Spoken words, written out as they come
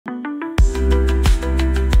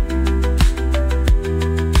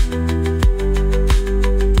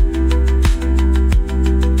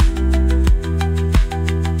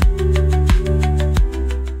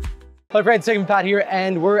Hello friends, TECHMANPAT here,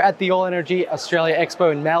 and we're at the All Energy Australia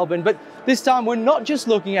Expo in Melbourne, but this time we're not just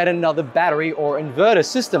looking at another battery or inverter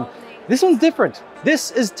system. This one's different.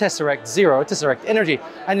 This is Tesseract Zero, Tesseract Energy,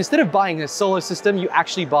 and instead of buying a solar system, you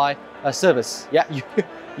actually buy a service. Yeah,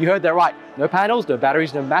 you heard that right. No panels, no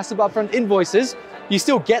batteries, no massive upfront invoices. You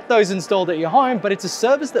still get those installed at your home, but it's a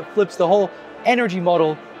service that flips the whole energy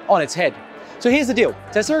model on its head. So here's the deal.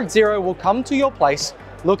 Tesseract Zero will come to your place,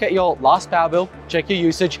 look at your last power bill, check your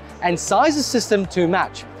usage, and size the system to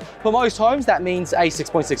match. For most homes, that means a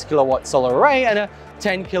 6.6 kilowatt solar array and a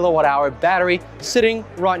 10 kilowatt hour battery sitting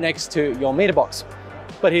right next to your meter box.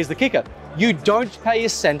 But here's the kicker. You don't pay a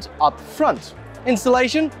cent up front.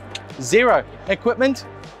 Installation, zero. Equipment,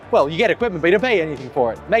 well, you get equipment, but you don't pay anything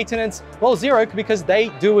for it. Maintenance, well, zero, because they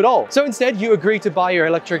do it all. So instead, you agree to buy your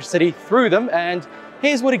electricity through them, and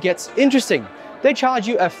here's what it gets interesting. They charge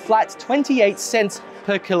you a flat 28 cents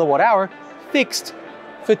per kilowatt hour, fixed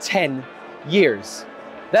for 10 years.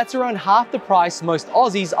 That's around half the price most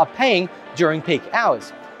Aussies are paying during peak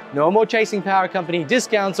hours. No more chasing power company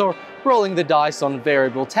discounts or rolling the dice on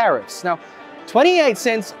variable tariffs. Now, 28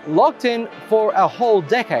 cents locked in for a whole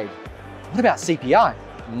decade. What about CPI?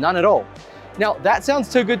 None at all. Now, that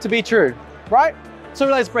sounds too good to be true, right? So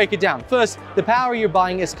let's break it down. First, the power you're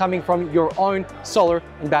buying is coming from your own solar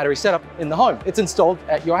and battery setup in the home. It's installed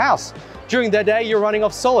at your house. During the day, you're running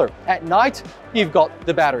off solar. At night, you've got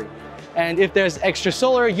the battery. And if there's extra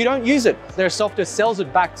solar, you don't use it. Their software sells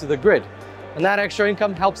it back to the grid. And that extra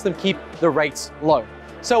income helps them keep the rates low.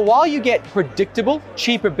 So while you get predictable,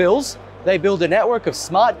 cheaper bills, they build a network of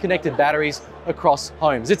smart connected batteries across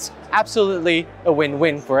homes. It's absolutely a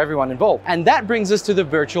win-win for everyone involved. And that brings us to the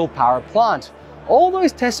virtual power plant. All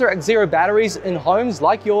those Tesseract Zero batteries in homes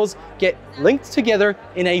like yours get linked together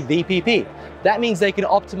in a VPP. That means they can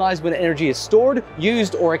optimize when energy is stored,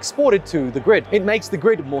 used, or exported to the grid. It makes the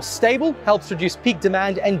grid more stable, helps reduce peak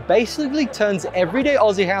demand, and basically turns everyday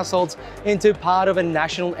Aussie households into part of a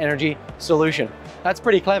national energy solution. That's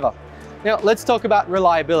pretty clever. Now, let's talk about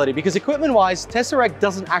reliability, because equipment-wise, Tesseract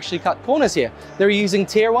doesn't actually cut corners here. They're using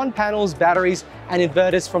Tier 1 panels, batteries, and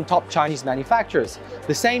inverters from top Chinese manufacturers.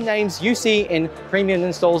 The same names you see in premium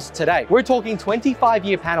installs today. We're talking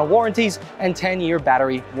 25-year panel warranties and 10-year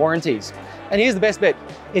battery warranties. And here's the best bit.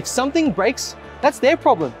 If something breaks, that's their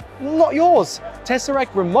problem, not yours.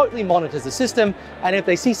 Tesseract remotely monitors the system, and if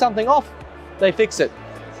they see something off, they fix it.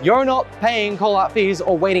 You're not paying call-out fees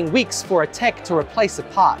or waiting weeks for a tech to replace a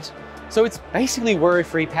part. So it's basically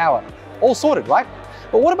worry-free power. All sorted, right?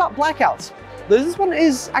 But what about blackouts? This one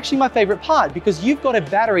is actually my favorite part, because you've got a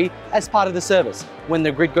battery as part of the service. When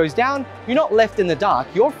the grid goes down, you're not left in the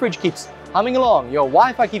dark. Your fridge keeps humming along, your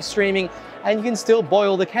Wi-Fi keeps streaming, and you can still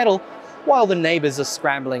boil the kettle while the neighbors are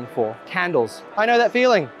scrambling for candles. I know that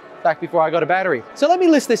feeling, back before I got a battery. So let me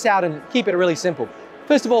list this out and keep it really simple.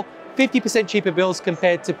 First of all, 50% cheaper bills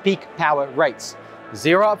compared to peak power rates.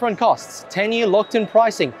 Zero upfront costs, 10-year locked-in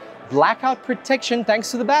pricing, blackout protection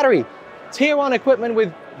thanks to the battery, Tier 1 equipment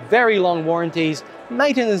with very long warranties,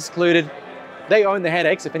 maintenance included. They own the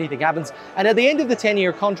headaches if anything happens, and at the end of the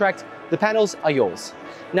 10-year contract, the panels are yours.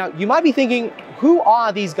 Now, you might be thinking, who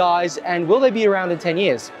are these guys and will they be around in 10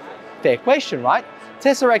 years? Fair question, right?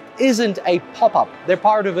 Tesseract isn't a pop-up. They're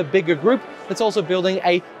part of a bigger group that's also building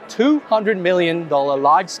a $200 million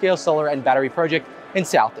large-scale solar and battery project in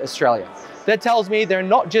South Australia. That tells me they're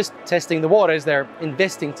not just testing the waters, they're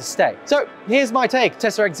investing to stay. So here's my take.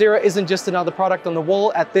 Tesseract Zero isn't just another product on the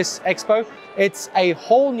wall at this expo. It's a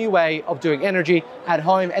whole new way of doing energy at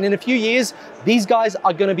home. And in a few years, these guys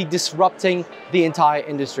are going to be disrupting the entire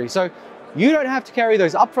industry. So you don't have to carry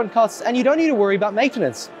those upfront costs, and you don't need to worry about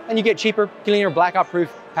maintenance. And you get cheaper, cleaner,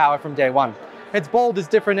 blackout-proof power from day one. It's bold, it's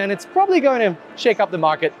different, and it's probably going to shake up the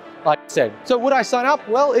market, like I said. So would I sign up?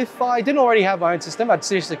 Well, if I didn't already have my own system, I'd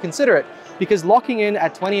seriously consider it, because locking in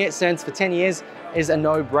at 28 cents for 10 years is a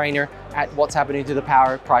no-brainer at what's happening to the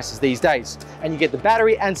power prices these days. And you get the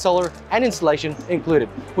battery and solar and installation included,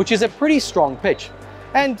 which is a pretty strong pitch.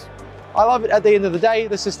 And I love it. At the end of the day,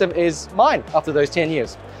 the system is mine after those 10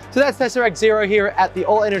 years. So that's Tesseract Zero here at the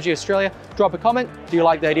All Energy Australia. Drop a comment. Do you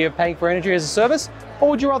like the idea of paying for energy as a service? Or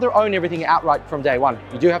would you rather own everything outright from day one?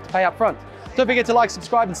 You do have to pay up front. Don't forget to like,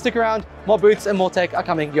 subscribe, and stick around. More booths and more tech are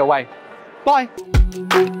coming your way. Bye.